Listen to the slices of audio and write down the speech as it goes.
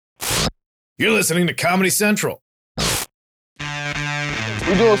You're listening to Comedy Central. We're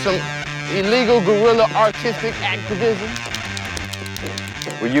doing some illegal guerrilla artistic activism.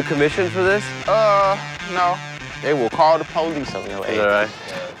 Were you commissioned for this? No. They will call the police on your ass. Is that right?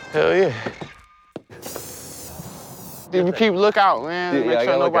 Hell yeah. If you keep lookout, man, make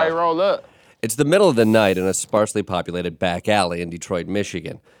sure nobody roll up. It's the middle of the night in a sparsely populated back alley in Detroit,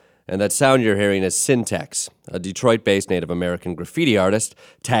 Michigan. And that sound you're hearing is Syntax, a Detroit-based Native American graffiti artist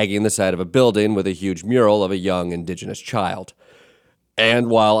tagging the side of a building with a huge mural of a young indigenous child. And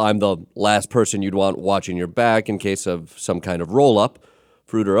while I'm the last person you'd want watching your back in case of some kind of roll-up,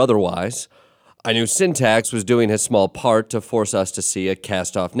 fruit or otherwise, I knew Syntax was doing his small part to force us to see a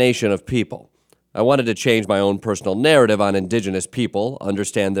cast-off nation of people. I wanted to change my own personal narrative on indigenous people,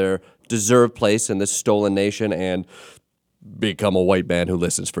 understand their deserved place in this stolen nation, and become a white man who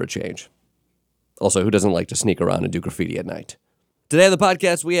listens for a change. Also, who doesn't like to sneak around and do graffiti at night? Today on the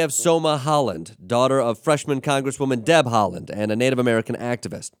podcast, we have Somah Haaland, daughter of freshman Congresswoman Deb Haaland and a Native American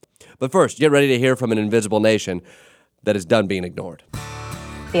activist. But first, get ready to hear from an invisible nation that is done being ignored.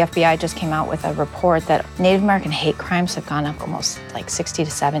 The FBI just came out with a report that Native American hate crimes have gone up almost like 60 to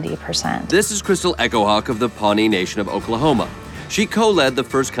 70%. This is Crystal Echohawk of the Pawnee Nation of Oklahoma. She co-led the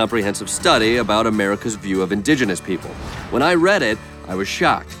first comprehensive study about America's view of indigenous people. When I read it, I was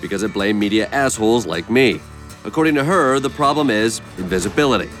shocked because it blamed media assholes like me. According to her, the problem is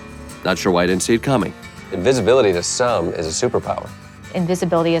invisibility. Not sure why I didn't see it coming. Invisibility to some is a superpower.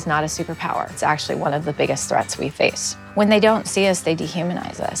 Invisibility is not a superpower. It's actually one of the biggest threats we face. When they don't see us, they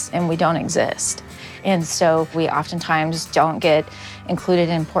dehumanize us, and we don't exist. And so we oftentimes don't get included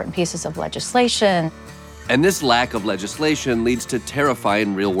in important pieces of legislation. And this lack of legislation leads to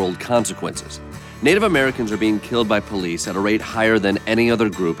terrifying real-world consequences. Native Americans are being killed by police at a rate higher than any other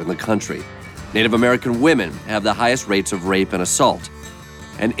group in the country. Native American women have the highest rates of rape and assault.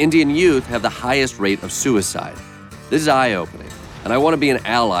 And Indian youth have the highest rate of suicide. This is eye-opening, and I want to be an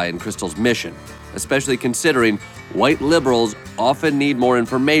ally in Crystal's mission, especially considering white liberals often need more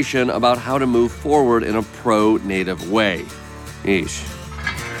information about how to move forward in a pro-Native way. Eesh.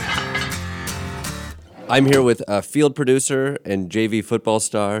 I'm here with field producer and JV football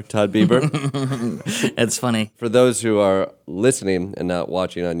star, Todd Bieber. It's funny. For those who are listening and not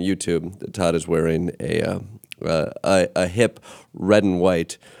watching on YouTube, Todd is wearing a hip red and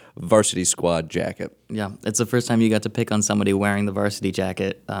white varsity squad jacket. Yeah, it's the first time you got to pick on somebody wearing the varsity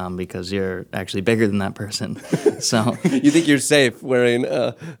jacket because you're actually bigger than that person. So you think you're safe wearing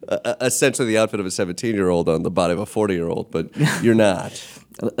essentially the outfit of a 17-year-old on the body of a 40-year-old, but you're not.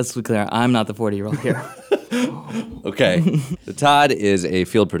 Let's be clear, I'm not the 40-year-old here. Okay. Todd is a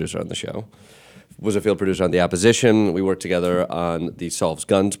field producer on the show. Was a field producer on The Opposition. We worked together on the Solves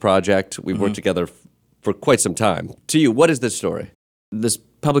Guns project. We've worked together for quite some time. To you, what is this story? This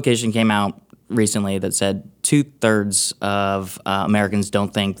publication came out recently that said 2/3 of Americans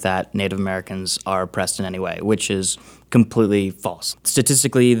don't think that Native Americans are oppressed in any way, which is completely false.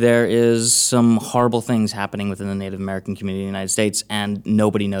 Statistically, there is some horrible things happening within the Native American community in the United States, and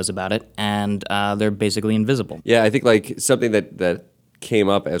nobody knows about it, and they're basically invisible. Yeah, I think like something that came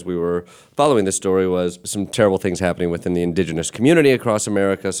up as we were following this story was some terrible things happening within the indigenous community across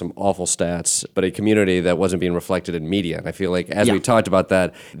America, some awful stats, but a community that wasn't being reflected in media. And I feel like as we talked about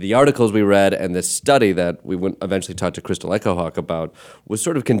that, the articles we read and this study that we eventually talked to Crystal Echohawk about was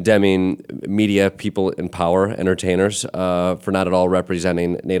sort of condemning media, people in power, entertainers, for not at all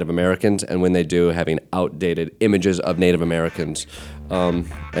representing Native Americans, and when they do, having outdated images of Native Americans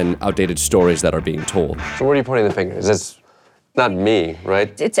and outdated stories that are being told. So where are you pointing the finger? Is this not me,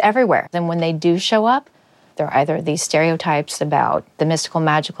 right? It's everywhere. And when they do show up, they're either these stereotypes about the mystical,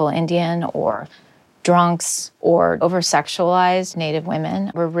 magical Indian or drunks or over-sexualized Native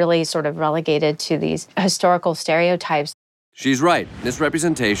women. We're really sort of relegated to these historical stereotypes. She's right.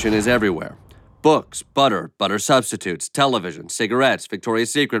 Misrepresentation is everywhere. Books, butter substitutes, television, cigarettes,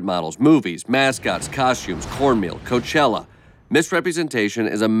 Victoria's Secret models, movies, mascots, costumes, cornmeal, Coachella. Misrepresentation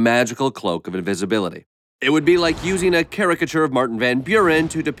is a magical cloak of invisibility. It would be like using a caricature of Martin Van Buren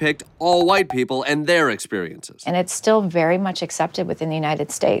to depict all white people and their experiences. And it's still very much accepted within the United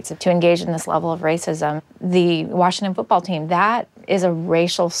States to engage in this level of racism. The Washington football team, that is a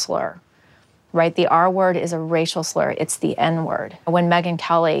racial slur, right? The R word is a racial slur. It's the N word. When Megyn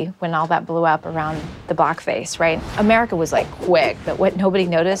Kelly, when all that blew up around the blackface, right? America was like quick, but what nobody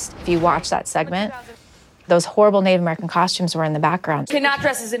noticed, if you watch that segment, those horrible Native American costumes were in the background. You cannot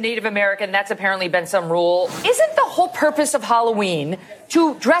dress as a Native American. That's apparently been some rule. Isn't the whole purpose of Halloween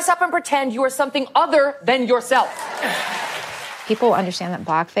to dress up and pretend you are something other than yourself? People understand that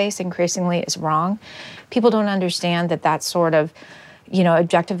blackface increasingly is wrong. People don't understand that that sort of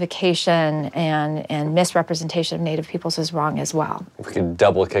objectification and misrepresentation of Native peoples is wrong as well. If we could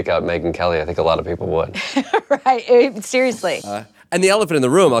double kick out Megyn Kelly, I think a lot of people would. Right, seriously. And the elephant in the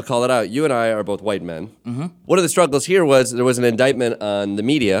room, I'll call it out. You and I are both white men. Mm-hmm. One of the struggles here was there was an indictment on the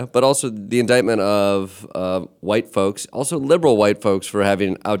media, but also the indictment of white folks, also liberal white folks, for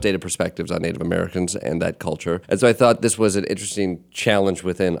having outdated perspectives on Native Americans and that culture. And so I thought this was an interesting challenge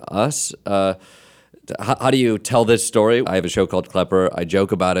within us. How do you tell this story? I have a show called Klepper. I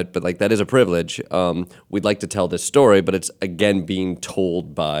joke about it, but that is a privilege. We'd like to tell this story, but it's, again, being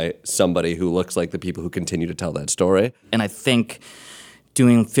told by somebody who looks like the people who continue to tell that story. And I think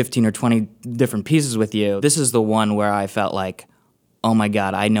doing 15 or 20 different pieces with you, this is the one where I felt like, oh my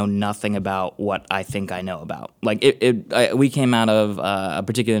God, I know nothing about what I think I know about. We came out of a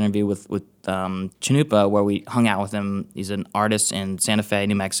particular interview with Chanupa where we hung out with him. He's an artist in Santa Fe,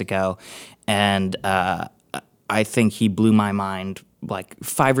 New Mexico, and I think he blew my mind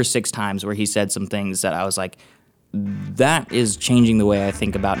 5 or 6 times where he said some things that I was like, that is changing the way I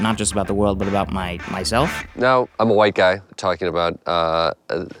think about, not just about the world, but about myself. Now, I'm a white guy talking about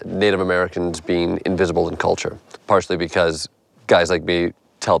Native Americans being invisible in culture, partially because guys like me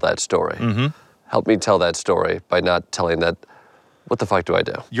tell that story. Mm-hmm. Help me tell that story by not telling that. What the fuck do I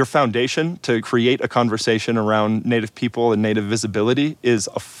do? Your foundation to create a conversation around Native people and Native visibility is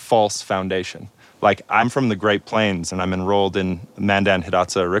a false foundation. I'm from the Great Plains and I'm enrolled in Mandan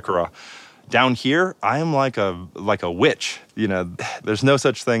Hidatsa Arikara. Down here, I am like a witch. There's no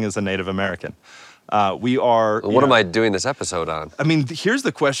such thing as a Native American. We are. What am I doing this episode on? I mean, here's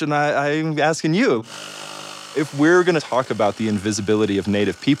the question I'm asking you. If we're going to talk about the invisibility of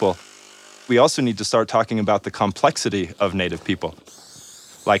Native people, we also need to start talking about the complexity of Native people.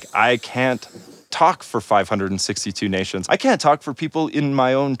 I can't talk for 562 nations. I can't talk for people in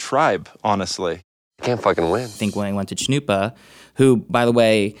my own tribe, honestly. I can't fucking win. I think when I went to Chanupa, who, by the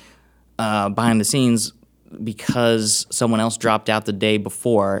way, behind the scenes, because someone else dropped out the day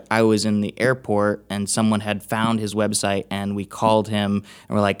before, I was in the airport and someone had found his website and we called him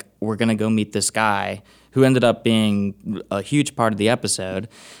and we're like, we're going to go meet this guy, who ended up being a huge part of the episode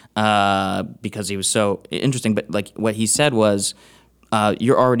because he was so interesting. But what he said was,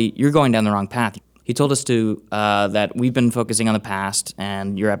 you're going down the wrong path. He told us that we've been focusing on the past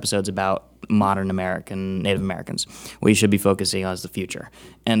and your episode's about modern Native Americans. What you should be focusing on is the future.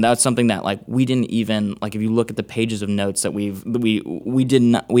 And that's something that we didn't even, if you look at the pages of notes that we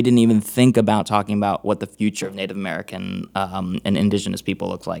didn't even think about talking about what the future of Native American and indigenous people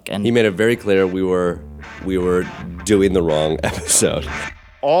looks like. And he made it very clear we were doing the wrong episode.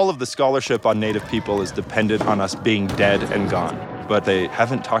 All of the scholarship on Native people is dependent on us being dead and gone. But they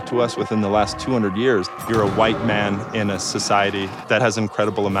haven't talked to us within the last 200 years. You're a white man in a society that has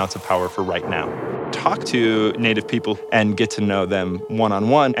incredible amounts of power for right now. Talk to Native people and get to know them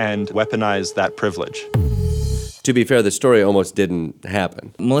one-on-one and weaponize that privilege. To be fair, the story almost didn't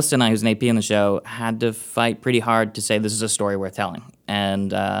happen. Melissa and I, who's an AP in the show, had to fight pretty hard to say this is a story worth telling.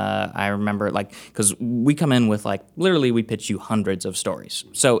 And I remember, because we come in with, literally we pitch you hundreds of stories.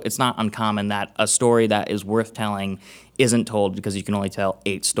 So it's not uncommon that a story that is worth telling isn't told because you can only tell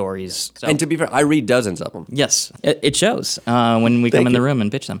 8 stories. So, and to be fair, I read dozens of them. Yes, it shows when we come in the room and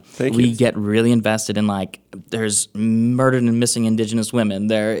pitch them. We get really invested in there's murdered and missing indigenous women,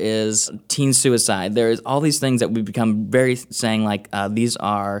 there is teen suicide, there is all these things that we become very saying these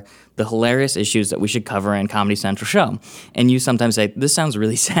are the hilarious issues that we should cover in Comedy Central show. And you sometimes say, this sounds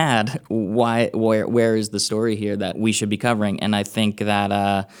really sad. Where is the story here that we should be covering? And I think that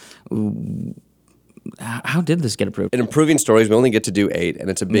how did this get approved? In improving stories, we only get to do 8, and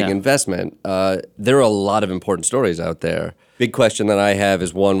it's a big investment. There are a lot of important stories out there. Big question that I have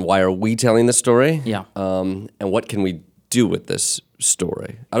is, one, why are we telling this story? Yeah. And what can we do with this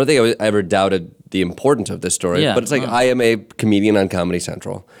story? I don't think I ever doubted the importance of this story, but it's I am a comedian on Comedy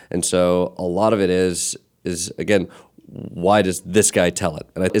Central, and so a lot of it is again, why does this guy tell it?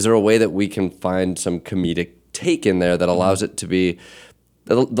 And is there a way that we can find some comedic take in there that allows it to be,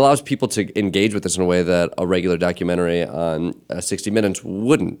 that allows people to engage with this in a way that a regular documentary on 60 Minutes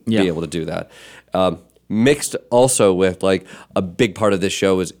wouldn't be able to do that. Mixed also with a big part of this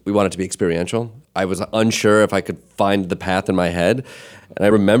show is we want it to be experiential. I was unsure if I could find the path in my head. And I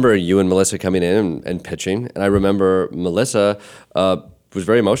remember you and Melissa coming in and pitching. And I remember Melissa was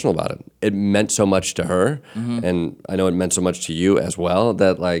very emotional about it. It meant so much to her. Mm-hmm. And I know it meant so much to you as well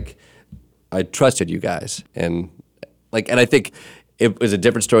that I trusted you guys. And I think it was a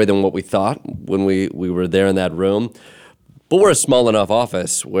different story than what we thought when we were there in that room. But we're a small enough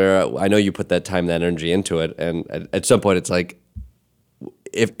office where I know you put that time, that energy into it. And at some point it's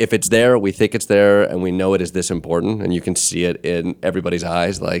if it's there, we think it's there, and we know it is this important, and you can see it in everybody's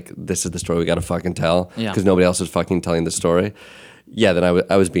eyes, like, this is the story we got to fucking tell, because nobody else is fucking telling the story, yeah, then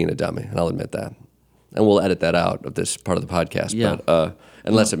I was being a dummy, and I'll admit that. And we'll edit that out of this part of the podcast, but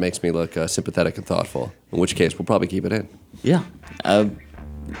unless it makes me look sympathetic and thoughtful, in which case we'll probably keep it in. Yeah.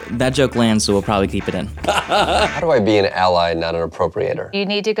 That joke lands, so we'll probably keep it in. How do I be an ally, not an appropriator? You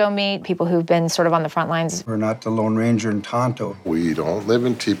need to go meet people who've been sort of on the front lines. We're not the Lone Ranger in Tonto. We don't live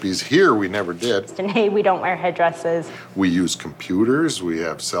in teepees here. We never did. And hey, we don't wear headdresses. We use computers. We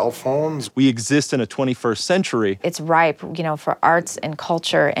have cell phones. We exist in a 21st century. It's ripe, for arts and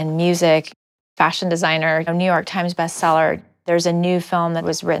culture and music. Fashion designer, a New York Times bestseller. There's a new film that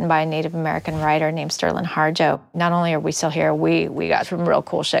was written by a Native American writer named Sterling Harjo. Not only are we still here, we got some real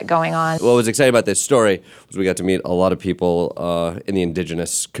cool shit going on. What was exciting about this story was we got to meet a lot of people in the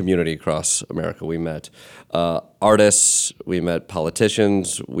indigenous community across America. We met artists, we met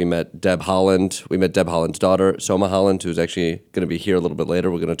politicians, we met Deb Haaland. We met Deb Haaland's daughter, Somah Haaland, who's actually going to be here a little bit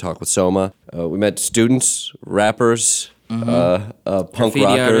later. We're going to talk with Somah. We met students, rappers, punk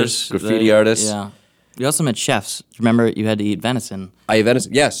rockers, graffiti artists. Yeah. We also met chefs. Remember, you had to eat venison. I ate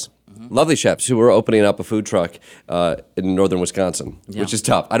venison, yes. Lovely chefs who were opening up a food truck in northern Wisconsin, which is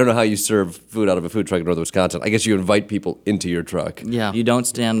tough. I don't know how you serve food out of a food truck in northern Wisconsin. I guess you invite people into your truck. Yeah, you don't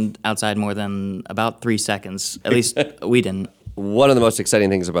stand outside more than about 3 seconds. At least we didn't. One of the most exciting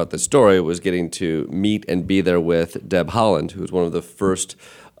things about this story was getting to meet and be there with Deb Haaland, who was one of the first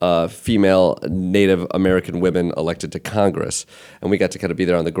female Native American women elected to Congress. And we got to kind of be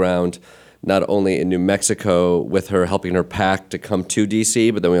there on the ground, not only in New Mexico with her, helping her pack to come to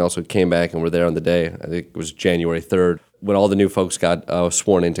D.C., but then we also came back and were there on the day, I think it was January 3rd, when all the new folks got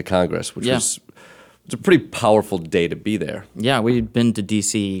sworn into Congress, which was a pretty powerful day to be there. Yeah, we'd been to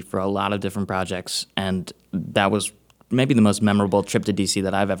D.C. for a lot of different projects, and that was maybe the most memorable trip to D.C.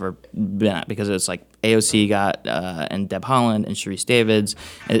 that I've ever been at, because it was like AOC got, and Deb Haaland and Sharice Davids.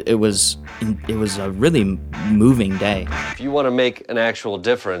 It was a really moving day. If you want to make an actual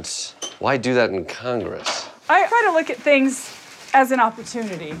difference, why do that in Congress? I try to look at things as an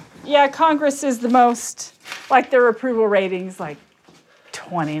opportunity. Yeah, Congress is the most, like their approval ratings, like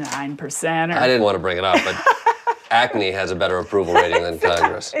 29%. I didn't want to bring it up, but Acme has a better approval rating than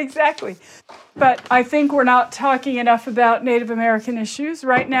Congress. Exactly. But I think we're not talking enough about Native American issues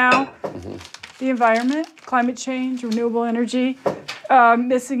right now. The environment, climate change, renewable energy,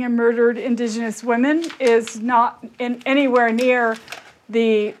 missing and murdered Indigenous women is not anywhere near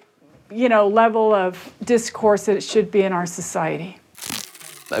the level of discourse that it should be in our society.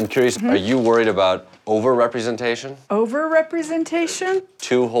 I'm curious, are you worried about over-representation? Over-representation?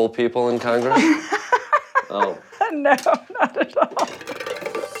 2 whole people in Congress? Oh. No, not at all.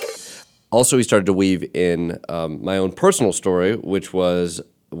 Also, we started to weave in my own personal story, which was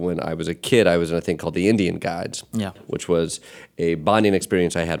when I was a kid, I was in a thing called the Indian Guides, which was a bonding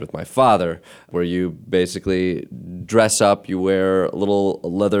experience I had with my father, where you basically dress up, you wear a little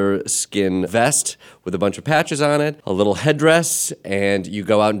leather skin vest with a bunch of patches on it, a little headdress, and you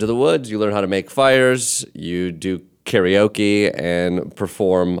go out into the woods, you learn how to make fires, you do karaoke and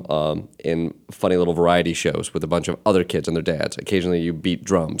perform in funny little variety shows with a bunch of other kids and their dads. Occasionally you beat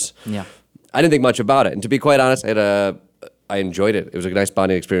drums. Yeah. I didn't think much about it. And to be quite honest, I enjoyed it. It was a nice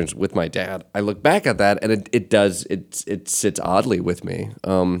bonding experience with my dad. I look back at that and it sits oddly with me,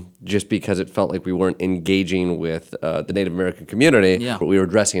 just because it felt like we weren't engaging with the Native American community, but we were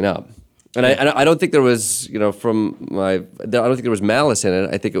dressing up. And I don't think there was, I don't think there was malice in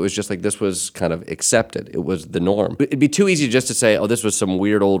it. I think it was just like this was kind of accepted. It was the norm. It'd be too easy just to say, oh, this was some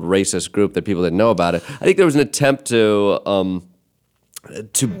weird old racist group that people didn't know about it. I think there was an attempt to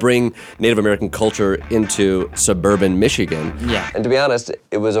bring Native American culture into suburban Michigan. Yeah. And to be honest,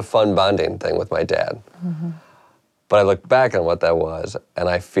 it was a fun bonding thing with my dad. But I look back on what that was, and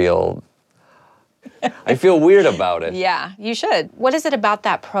I feel weird about it. Yeah, you should. What is it about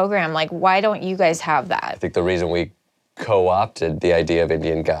that program? Like, why don't you guys have that? I think the reason we co-opted the idea of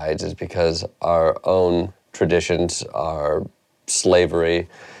Indian Guides is because our own traditions are slavery,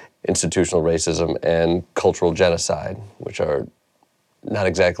 institutional racism, and cultural genocide, which are not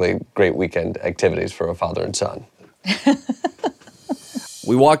exactly great weekend activities for a father and son.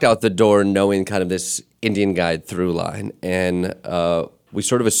 We walked out the door knowing kind of this Indian Guide through line, and we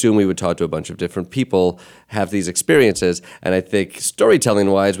sort of assumed we would talk to a bunch of different people, have these experiences, and I think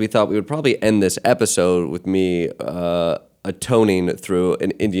storytelling-wise, we thought we would probably end this episode with me atoning through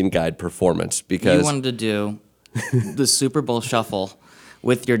an Indian Guide performance, because you wanted to do the Super Bowl shuffle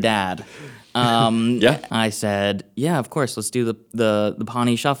with your dad Yeah. I said, yeah, of course, let's do the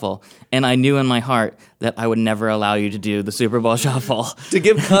Pawnee Shuffle. And I knew in my heart that I would never allow you to do the Super Bowl Shuffle. To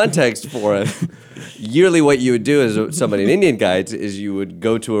give context for it, yearly what you would do as somebody in Indian Guides is you would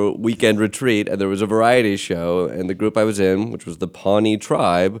go to a weekend retreat, and there was a variety show, and the group I was in, which was the Pawnee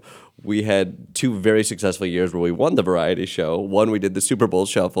Tribe, we had 2 very successful years where we won the variety show. One, we did the Super Bowl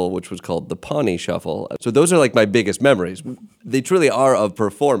Shuffle, which was called the Pawnee Shuffle. So those are like my biggest memories. They truly are of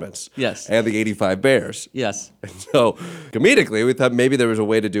performance. Yes. And the 85 Bears. Yes. And so comedically, we thought maybe there was a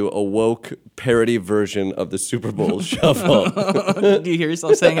way to do a woke parody version of the Super Bowl Shuffle. Do you hear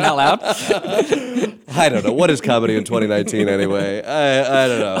yourself saying it out loud? I don't know. What is comedy in 2019 anyway? I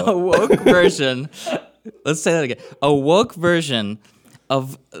don't know. A woke version. Let's say that again. A woke version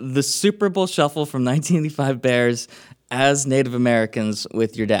of the Super Bowl Shuffle from 1985 Bears as Native Americans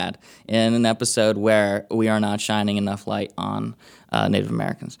with your dad in an episode where we are not shining enough light on Native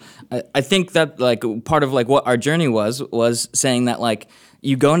Americans. I think that like part of like what our journey was saying that like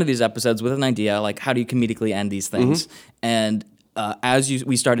you go into these episodes with an idea like how do you comedically end these things, and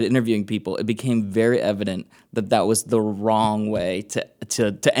we started interviewing people, it became very evident that was the wrong way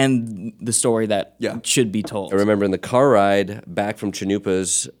to end the story that should be told. I remember in the car ride back from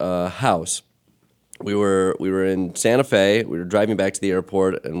Chanupa's house, we were in Santa Fe. We were driving back to the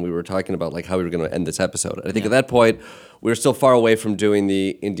airport, and we were talking about like how we were going to end this episode. And I think at that point, we were still far away from doing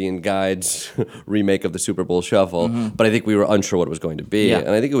the Indian Guides remake of the Super Bowl Shuffle, but I think we were unsure what it was going to be. Yeah. And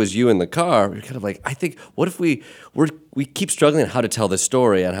I think it was you in the car. We were kind of like, I think, what if we keep struggling how to tell this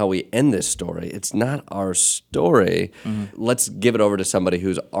story and how we end this story? It's not our story. Let's give it over to somebody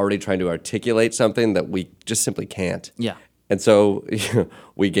who's already trying to articulate something that we just simply can't. Yeah. And so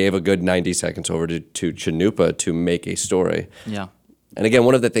we gave a good 90 seconds over to Chanupa to make a story. Yeah. And again,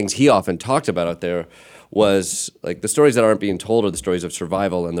 one of the things he often talked about out there was like the stories that aren't being told are the stories of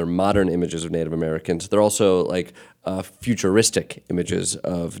survival, and they're modern images of Native Americans. They're also like futuristic images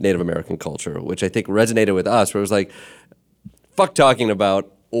of Native American culture, which I think resonated with us, where it was like, fuck talking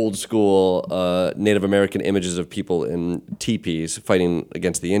about old school Native American images of people in teepees fighting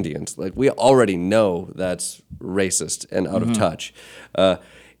against the Indians. Like, we already know that's racist and out of touch.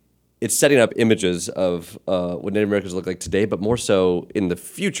 It's setting up images of what Native Americans look like today, but more so in the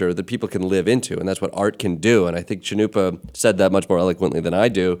future that people can live into, and that's what art can do. And I think Chanupa said that much more eloquently than I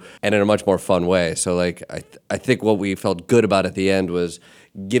do, and in a much more fun way. So, like, I think what we felt good about at the end was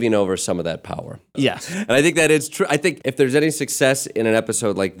giving over some of that power. Yes. And I think that is true. I think if there's any success in an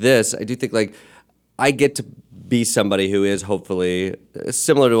episode like this, I do think, like, I get to be somebody who is hopefully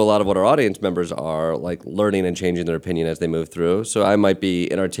similar to a lot of what our audience members are, like learning and changing their opinion as they move through. So I might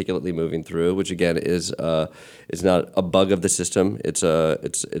be inarticulately moving through, which again is not a bug of the system. It's a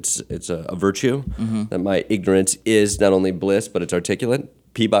virtue. That my ignorance is not only bliss, but it's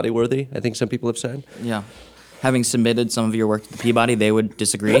articulate, Peabody worthy, I think some people have said. Yeah. Having submitted some of your work to the Peabody, they would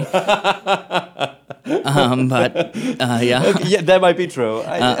disagree. But yeah. Okay, yeah, that might be true.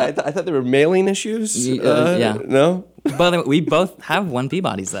 I thought there were mailing issues. Yeah. No? But we both have won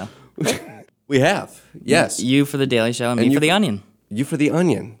Peabodys, though. We have, yes. You for The Daily Show and me for The Onion. You for The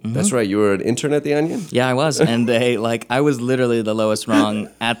Onion. That's right. You were an intern at The Onion? Yeah, I was. And I was literally the lowest rung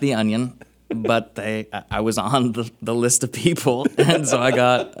at The Onion. But I was on the list of people, and so I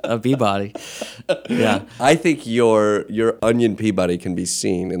got a Peabody. Yeah, I think your Onion Peabody can be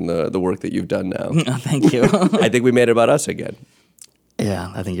seen in the work that you've done now. Thank you. I think we made it about us again. Yeah,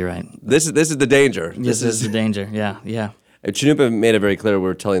 I think you're right. This is the danger. This is the danger. Yeah. Chanupa made it very clear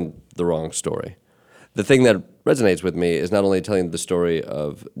we're telling the wrong story. The thing that resonates with me is not only telling the story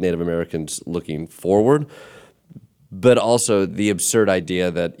of Native Americans looking forward, but also the absurd idea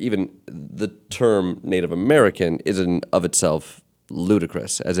that even the term Native American is in of itself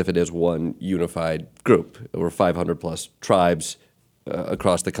ludicrous, as if it is one unified group. We're 500 plus tribes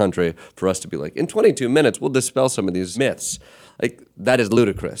across the country. For us to be like, in 22 minutes, we'll dispel some of these myths. Like, that is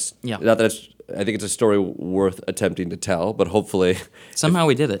ludicrous. Yeah. Not that I think it's a story worth attempting to tell, but hopefully... Somehow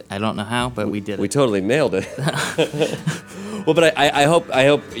we did it. I don't know how, but we did it. We totally nailed it. Well, but I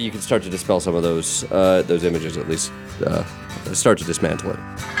hope you can start to dispel some of those images, at least start to dismantle it.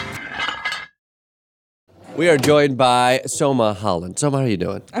 We are joined by Somah Haaland. Somah, how are you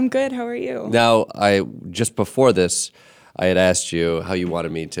doing? I'm good. How are you? Now, just before this, I had asked you how you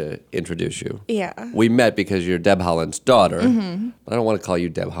wanted me to introduce you. Yeah. We met because you're Deb Haaland's daughter, but I don't want to call you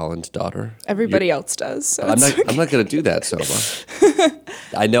Deb Haaland's daughter. Everybody else does. So I'm not going to do that, Somah.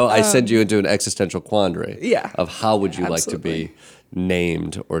 I know I send you into an existential quandary. Yeah. Of how would you Absolutely. like to be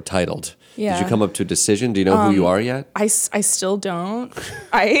named or titled. Yeah. Did you come up to a decision? Do you know who you are yet? I still don't.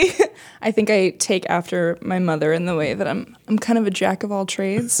 I think I take after my mother in the way that I'm kind of a jack of all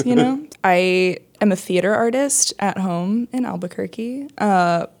trades, you know? I am a theater artist at home in Albuquerque,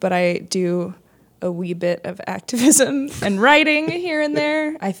 but I do a wee bit of activism and writing here and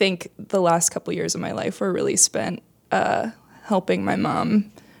there. I think the last couple years of my life were really spent helping my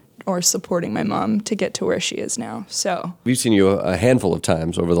mom or supporting my mom to get to where she is now. So we've seen you a handful of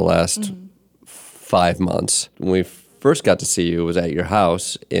times over the last 5 months. When we first got to see you was at your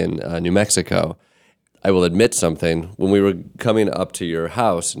house in New Mexico. I will admit something. When we were coming up to your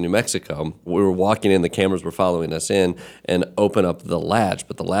house in New Mexico, we were walking in, the cameras were following us in, and open up the latch,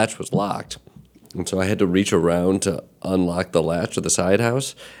 but the latch was locked. And so I had to reach around to unlock the latch of the side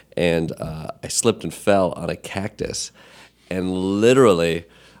house, and I slipped and fell on a cactus. And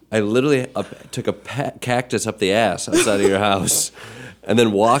I literally took a cactus up the ass outside of your house and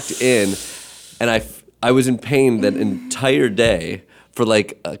then walked in, and I was in pain that entire day for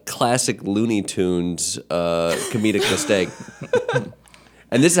like a classic Looney Tunes comedic mistake.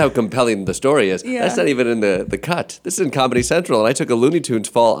 And this is how compelling the story is. Yeah. That's not even in the cut. This is in Comedy Central, and I took a Looney Tunes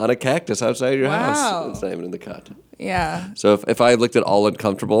fall on a cactus outside of your house. It's not even in the cut. yeah. So if I looked at all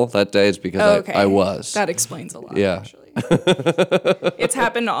uncomfortable that day, it's because I was. That explains a lot, Yeah. actually. It's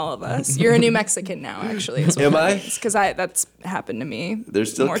happened to all of us. You're a New Mexican now, actually. Am I? Because that's happened to me. They're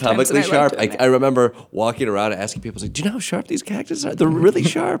still more times comically than I like sharp. to admit. I remember walking around and asking people, like, do you know how sharp these cactus are? They're really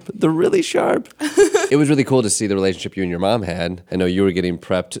sharp. They're really sharp. It was really cool to see the relationship you and your mom had. I know you were getting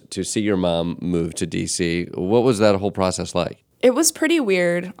prepped to see your mom move to D.C. What was that whole process like? It was pretty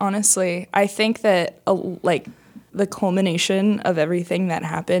weird, honestly. I think that the culmination of everything that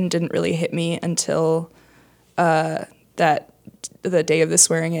happened didn't really hit me until the day of the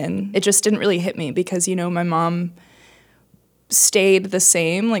swearing in. It just didn't really hit me because, you know, my mom stayed the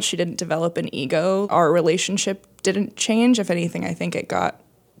same. Like, she didn't develop an ego. Our relationship didn't change. If anything, I think it got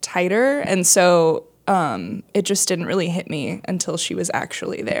tighter. And so it just didn't really hit me until she was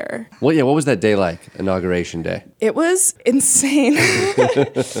actually there. Well, yeah, what was that day like, Inauguration Day? It was insane.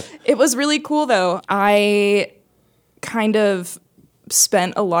 It was really cool, though. I kind of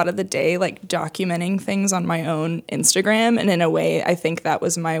spent a lot of the day like documenting things on my own Instagram, and in a way I think that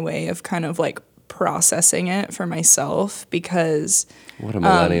was my way of kind of like processing it for myself, because what a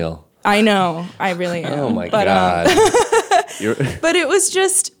millennial. I know, I really am. Oh my God. But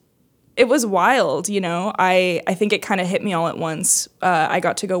it was wild, you know. I think it kind of hit me all at once. I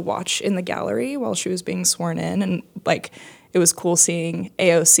got to go watch in the gallery while she was being sworn in, and like it was cool seeing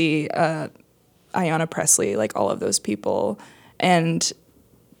AOC, Ayanna Pressley, like all of those people, and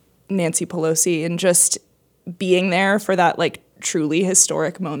Nancy Pelosi, and just being there for that like truly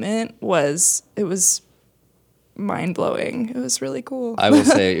historic moment was mind-blowing. It was really cool. I will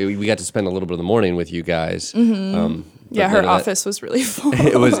say we got to spend a little bit of the morning with you guys. Mm-hmm. Yeah, her office was really full.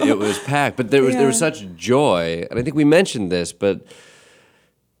 It was packed, but there was such joy, and I think we mentioned this, but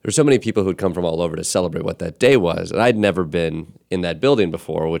there's so many people who'd come from all over to celebrate what that day was, and I'd never been in that building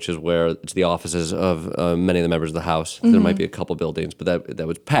before, which is where it's the offices of many of the members of the House. Mm-hmm. There might be a couple buildings, but that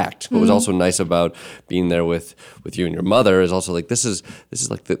was packed. What was also nice about being there with you and your mother is also like this is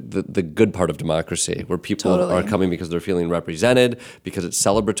like the good part of democracy, where people are coming because they're feeling represented, because it's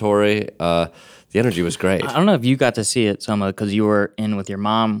celebratory. The energy was great. I don't know if you got to see it, Somah, because you were in with your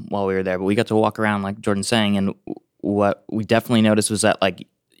mom while we were there, but we got to walk around like Jordan's saying, and what we definitely noticed was that like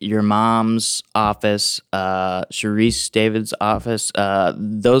your mom's office, Sharice David's office,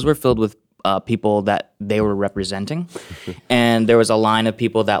 those were filled with people that they were representing. And there was a line of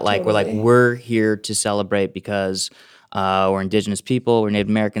people that like were like, we're here to celebrate because we're Indigenous people, we're Native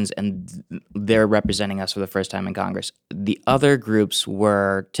Americans, and they're representing us for the first time in Congress. The other groups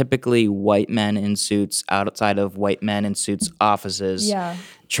were typically white men in suits outside of white men in suits offices. Yeah.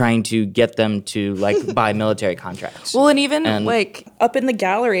 Trying to get them to like buy military contracts. Well, and even like up in the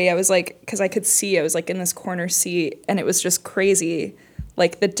gallery, I was like, because I could see, I was like in this corner seat, and it was just crazy.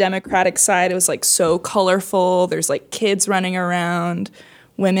 Like the Democratic side, it was like so colorful. There's like kids running around,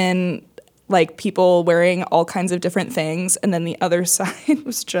 women, like people wearing all kinds of different things. And then the other side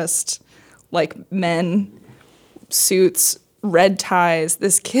was just like men, suits, red ties.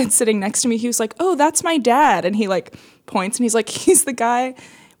 This kid sitting next to me, he was like, oh, that's my dad. And he like points and he's like, he's the guy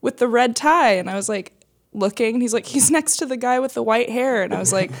with the red tie. And I was like looking, and he's like, he's next to the guy with the white hair. And I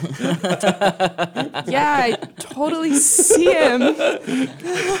was like, yeah, I totally see him.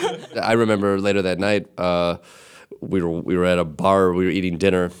 I remember later that night, we were at a bar, we were eating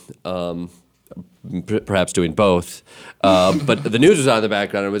dinner, perhaps doing both. But the news was on in the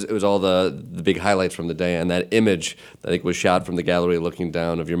background. It was all the big highlights from the day, and that image I think was shot from the gallery looking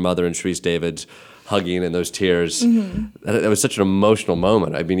down of your mother and Sharice Davids hugging and those tears. That was such an emotional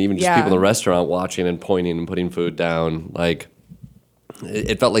moment. I mean, even just people in the restaurant watching and pointing and putting food down, like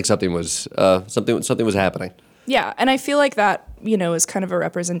it felt like something was happening. Yeah, and I feel like that, is kind of a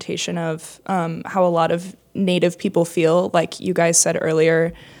representation of how a lot of Native people feel. Like you guys said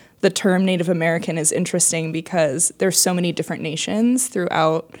earlier, the term Native American is interesting because there's so many different nations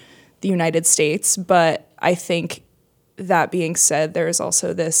throughout the United States. But I think that being said, there is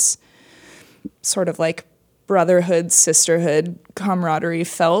also this sort of like brotherhood, sisterhood, camaraderie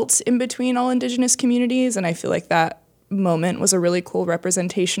felt in between all Indigenous communities. And I feel like that moment was a really cool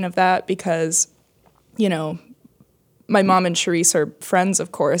representation of that because, my mom and Sharice are friends,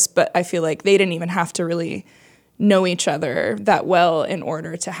 of course, but I feel like they didn't even have to really know each other that well in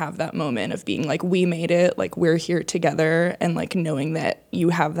order to have that moment of being like, we made it, like we're here together, and like knowing that you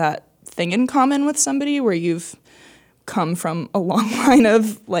have that thing in common with somebody where you've come from a long line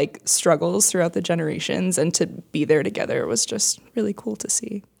of like struggles throughout the generations, and to be there together was just really cool to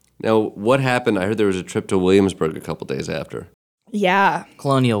see. Now, what happened? I heard there was a trip to Williamsburg a couple days after. Yeah.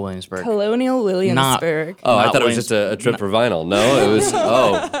 Colonial Williamsburg. I thought it was just a trip for vinyl. No, it was,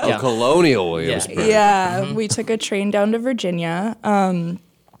 Colonial Williamsburg. Yeah, we took a train down to Virginia,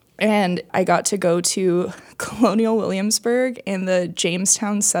 and I got to go to Colonial Williamsburg and the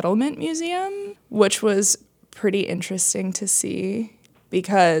Jamestown Settlement Museum, which was pretty interesting to see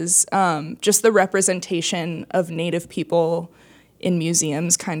because just the representation of Native people in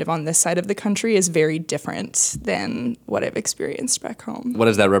museums kind of on this side of the country is very different than what I've experienced back home. What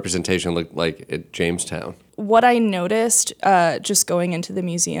does that representation look like at Jamestown? What I noticed just going into the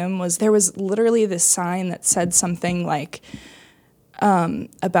museum was there was literally this sign that said something like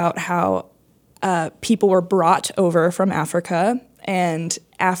about how people were brought over from Africa, and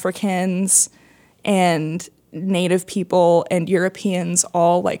Africans and Native people and Europeans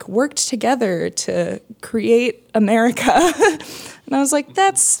all like worked together to create America. And I was like,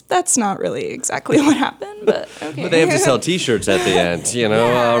 that's not really exactly what happened, but okay. But they have to sell T-shirts at the end,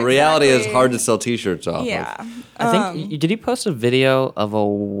 Yeah, reality is exactly. hard to sell T-shirts off of. I think, did you post a video of a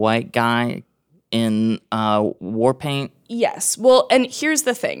white guy in war paint? Yes. Well, and here's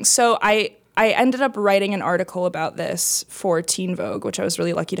the thing. So I ended up writing an article about this for Teen Vogue, which I was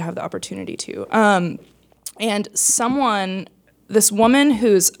really lucky to have the opportunity to. And this woman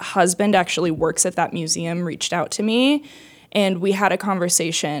whose husband actually works at that museum reached out to me, and we had a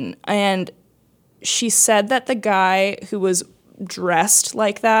conversation. And she said that the guy who was dressed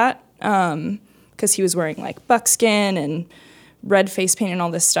like that, because he was wearing like buckskin and red face paint and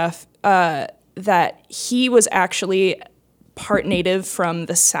all this stuff, that he was actually part Native from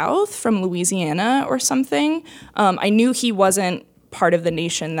the South, from Louisiana or something. I knew he wasn't part of the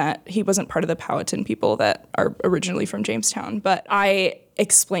nation, that he wasn't part of the Powhatan people that are originally from Jamestown. But I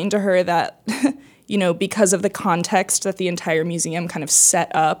explained to her that, because of the context that the entire museum kind of set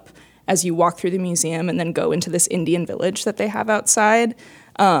up as you walk through the museum and then go into this Indian village that they have outside,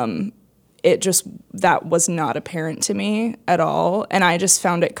 that was not apparent to me at all. And I just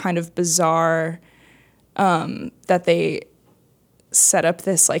found it kind of bizarre that they set up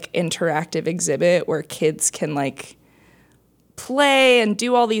this like interactive exhibit where kids can like play and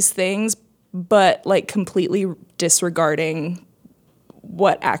do all these things, but like completely disregarding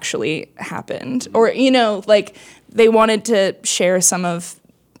what actually happened. Or, like they wanted to share some of,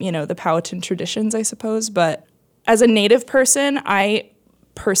 the Powhatan traditions, I suppose. But as a Native person, I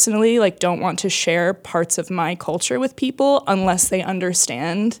personally like don't want to share parts of my culture with people unless they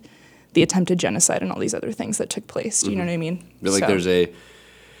understand the attempted genocide and all these other things that took place. Do you know what I mean? But like there's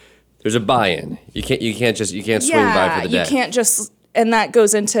a buy-in. You can't swing by for the day. You can't just, and that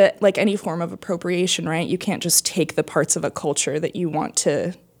goes into like any form of appropriation, right? You can't just take the parts of a culture that you want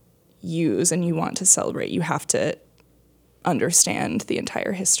to use and you want to celebrate. You have to understand the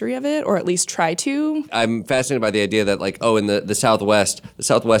entire history of it, or at least try to. I'm fascinated by the idea that like, in the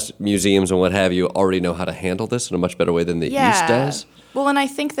Southwest museums and what have you already know how to handle this in a much better way than the East does. Well, and I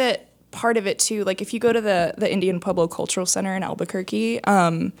think that part of it too, like if you go to the Indian Pueblo Cultural Center in Albuquerque,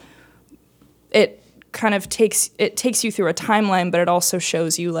 it kind of takes you through a timeline, but it also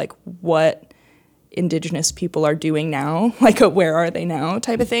shows you like what Indigenous people are doing now, like a where are they now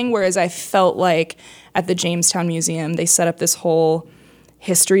type of thing. Whereas I felt like at the Jamestown Museum, they set up this whole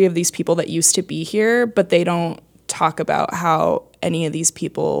history of these people that used to be here, but they don't talk about how any of these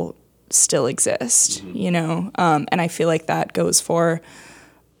people still exist, and I feel like that goes for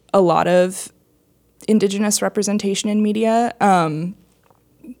a lot of Indigenous representation in media.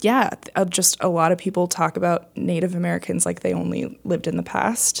 just a lot of people talk about Native Americans like they only lived in the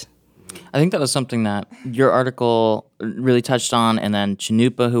past. I think that was something that your article really touched on, and then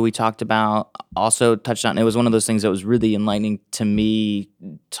Chanupa, who we talked about, also touched on. It was one of those things that was really enlightening to me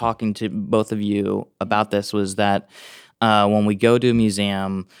talking to both of you about this, was that when we go to a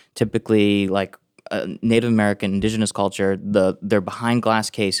museum, typically like Native American indigenous culture, they're behind glass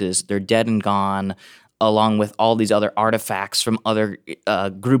cases, they're dead and gone, along with all these other artifacts from other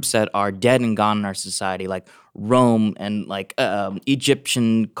groups that are dead and gone in our society, like Rome and like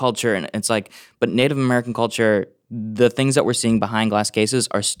Egyptian culture. And it's like, but Native American culture, the things that we're seeing behind glass cases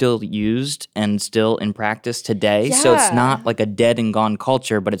are still used and still in practice today. Yeah. So it's not like a dead and gone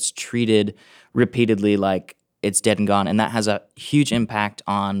culture, but it's treated repeatedly like it's dead and gone. And that has a huge impact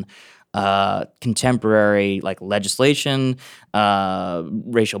on contemporary like legislation,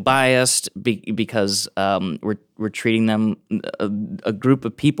 racial bias, because we're treating them, a group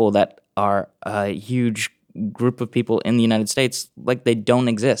of people that are a huge group of people in the United States, like they don't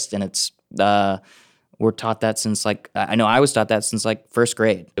exist. And it's we're taught that since like, I know I was taught that since like first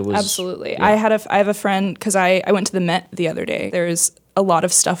grade. It was Absolutely. Yeah. I have a friend, because I went to the Met the other day. There's a lot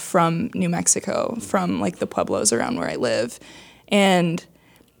of stuff from New Mexico, from like the pueblos around where I live, and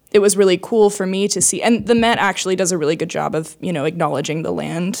it was really cool for me to see. And the Met actually does a really good job of, acknowledging the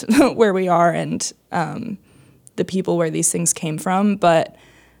land where we are and the people where these things came from. But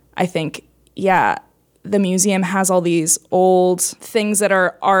I think, the museum has all these old things that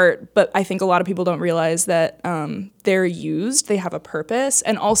are art, but I think a lot of people don't realize that they're used, they have a purpose.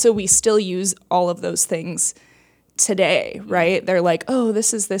 And also we still use all of those things today, right? They're like, oh,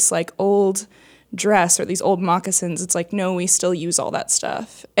 this is this like old dress or these old moccasins. It's like, no, we still use all that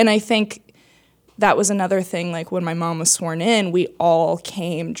stuff. And I think that was another thing, like when my mom was sworn in, we all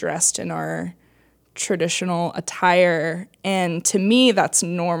came dressed in our traditional attire, and to me that's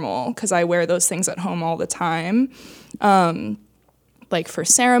normal because I wear those things at home all the time. Like for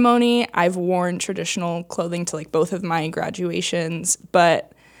ceremony, I've worn traditional clothing to like both of my graduations,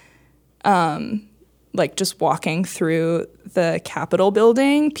 but like just walking through the Capitol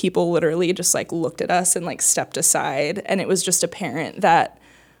building, people literally just like looked at us and like stepped aside, and it was just apparent that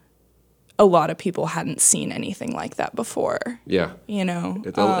a lot of people hadn't seen anything like that before. Yeah.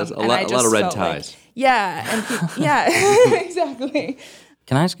 It's a lot of red ties. Exactly.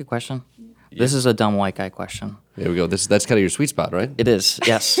 Can I ask a question? Yeah. This is a dumb white guy question. There we go. That's kind of your sweet spot, right? It is,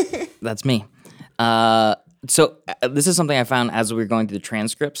 yes. That's me. So this is something I found as we were going through the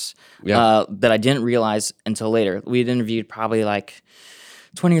transcripts that I didn't realize until later. We had interviewed probably like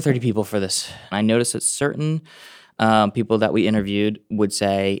 20 or 30 people for this. And I noticed that certain people that we interviewed would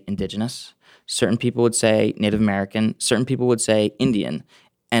say indigenous. Certain people would say Native American. Certain people would say Indian.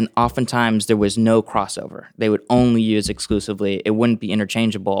 And oftentimes there was no crossover. They would only use exclusively. It wouldn't be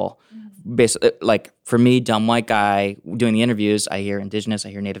interchangeable. Basically, like for me, dumb white guy doing the interviews, I hear indigenous, I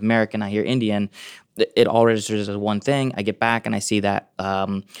hear Native American, I hear Indian. It all registers as one thing. I get back and I see that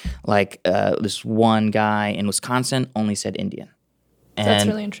this one guy in Wisconsin only said Indian. And, that's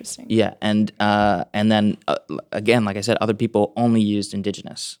really interesting. Yeah, and then again, like I said, other people only used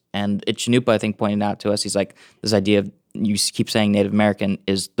indigenous. And Chanupa, I think, pointed out to us, he's like, this idea of you keep saying Native American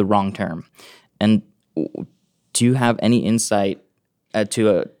is the wrong term. And do you have any insight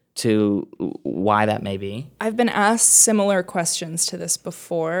to why that may be? I've been asked similar questions to this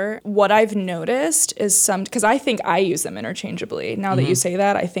before. What I've noticed is because I think I use them interchangeably. Now that you say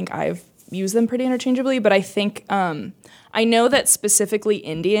that, I think I've used them pretty interchangeably, but I think I know that specifically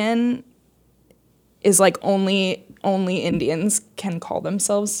Indian is like only Indians can call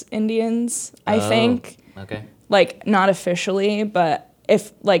themselves Indians, I think. Okay. Like not officially, but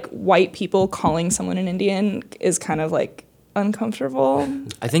if like white people calling someone an Indian is kind of like uncomfortable.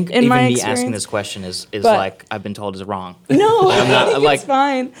 I think in even my me experience. asking this question is like I've been told is wrong. No, I'm not, I think like, it's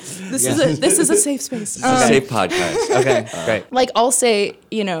fine. This is a safe space. It's a safe podcast. Okay, great. Like I'll say,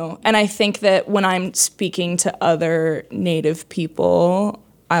 and I think that when I'm speaking to other Native people,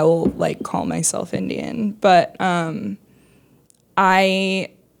 I will like call myself Indian. But I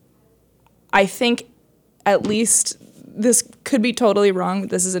think at least this could be totally wrong,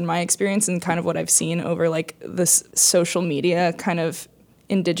 but this is in my experience and kind of what I've seen over like this social media kind of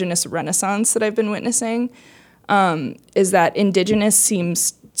indigenous renaissance that I've been witnessing, is that indigenous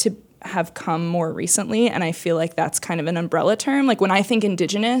seems to have come more recently, and I feel like that's kind of an umbrella term. Like when I think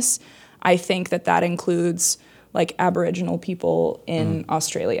indigenous, I think that includes like Aboriginal people in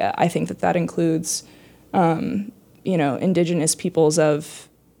Australia. I think that includes, indigenous peoples of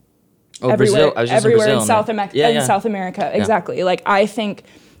everywhere, Brazil, in South America. South America, exactly. Like I think,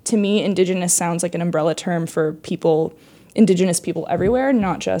 to me, indigenous sounds like an umbrella term for people Indigenous people everywhere,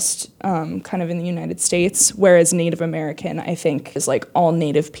 not just kind of in the United States, whereas Native American, I think, is like all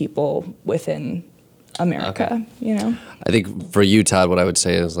Native people within America, you know? I think for you, Todd, what I would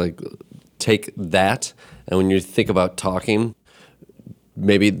say is like, take that, and when you think about talking,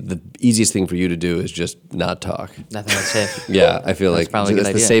 maybe the easiest thing for you to do is just not talk. Nothing that's safe. Yeah, I feel like probably a that's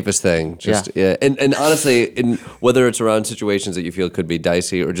good the idea. safest thing. Just yeah. And honestly, whether it's around situations that you feel could be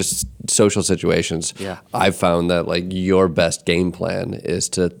dicey or just social situations, I've found that like your best game plan is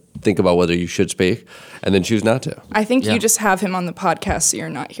to think about whether you should speak and then choose not to. I think you just have him on the podcast so you're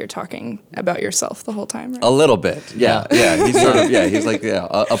not here talking about yourself the whole time, right? A little bit, yeah. He's sort of, he's like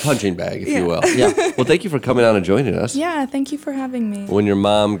a punching bag, if you will. Yeah. Well, thank you for coming on and joining us. Yeah, thank you for having me. When your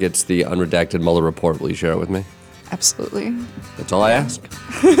mom gets the unredacted Mueller report, will you share it with me? Absolutely. That's all I ask.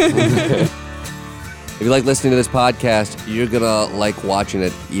 If you like listening to this podcast, you're going to like watching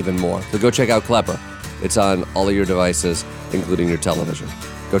it even more. So go check out Klepper. It's on all of your devices, including your television.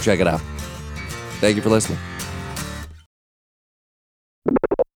 Go check it out. Thank you for listening.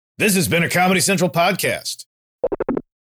 This has been a Comedy Central podcast.